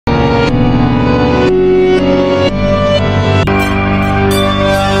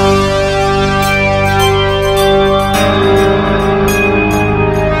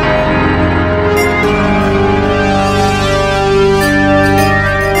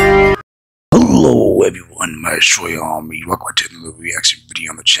Hello everyone, my Shoy Army. Welcome to another reaction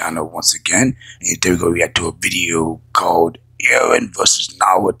video on the channel once again. And today we're going to react to a video called EREN vs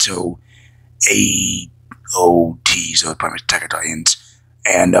Naruto AOT, so Primary Attack on Titans,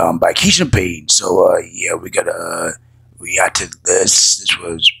 and by Keisha Payne. So yeah, we gotta react to this. This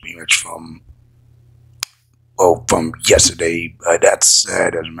was pretty much from yesterday, but that's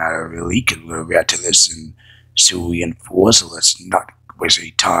doesn't matter really, because we're gonna react to this and see what we in for. So let's not waste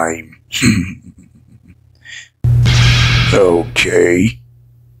any time. Okay.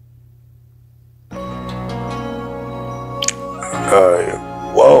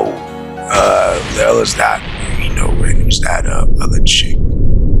 Whoa. The hell is that? You know, who's that other chick?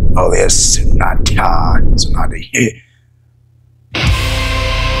 Oh, there's Sonata here.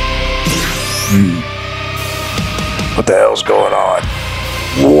 What the hell's going on?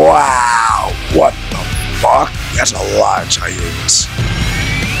 Wow. What the fuck? That's a lot of Titans.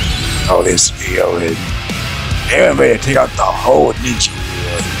 Oh, there's EREN. EREN ready to take out the whole ninja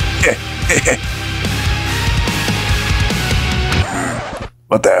world.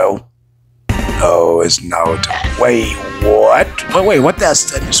 What the hell? Oh, it's Naruto. Wait, what? Wait, what that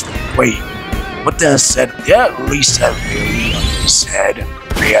said is for? Wait, what that said? Yeah, at least that really on his head.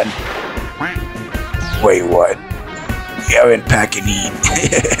 Man. Wait, what? EREN packing in.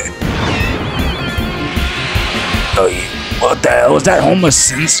 Oh, yeah. What the hell? Was that Homer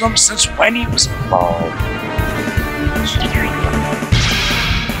Simpson? Since when he was involved?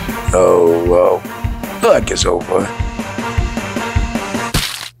 Oh, well. I guess over.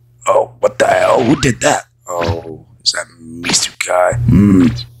 Oh, what the hell? Who did that? Oh, is that Misuka?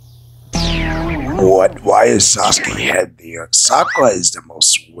 What? Why is Sasuke head there? Sakura is the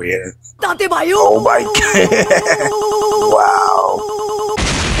most weird. Oh my god. Wow.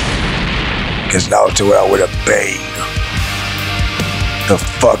 Because Naruto out with a bang. The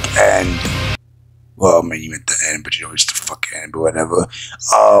fuck end. Well, I mean, you meant the end, but you know it's the fuck end, but whatever.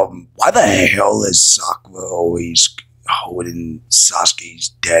 Why the hell is Sakura always holding Sasuke's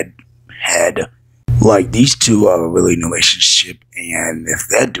dead head? Like, these two are really in a relationship, and if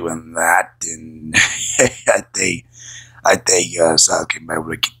they're doing that, then I think Sasuke might be able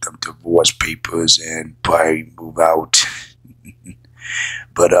to get them divorce papers and probably move out.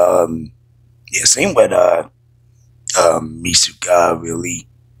 But yeah, same with Misuka. Really,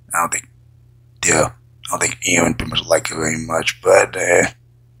 I don't think EREN pretty much like her very much, but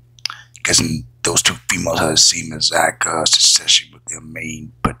because those two females have the same exact succession with their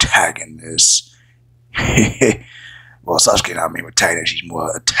main protagonist. Well, Sasuke not main protagonist, she's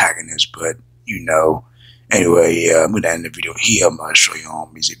more antagonist, but you know. Anyway, I'm gonna end the video here. I'm gonna show you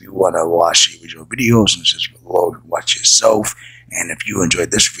homies. If you wanna watch the original videos, and just below, you watch yourself. And if you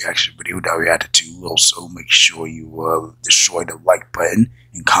enjoyed this reaction video that I reacted to, also make sure you destroy the like button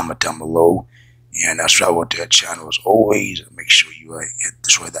and comment down below. And subscribe to that channel as always. Make sure you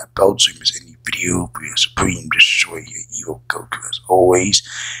destroy that bell so you miss any video. Be a supreme, destroy your evil Goku as always.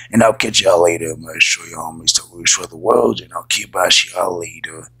 And I'll catch y'all later. I'm gonna show you homies to destroy the world, and I'll keep y'all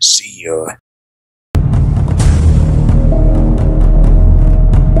later. See ya.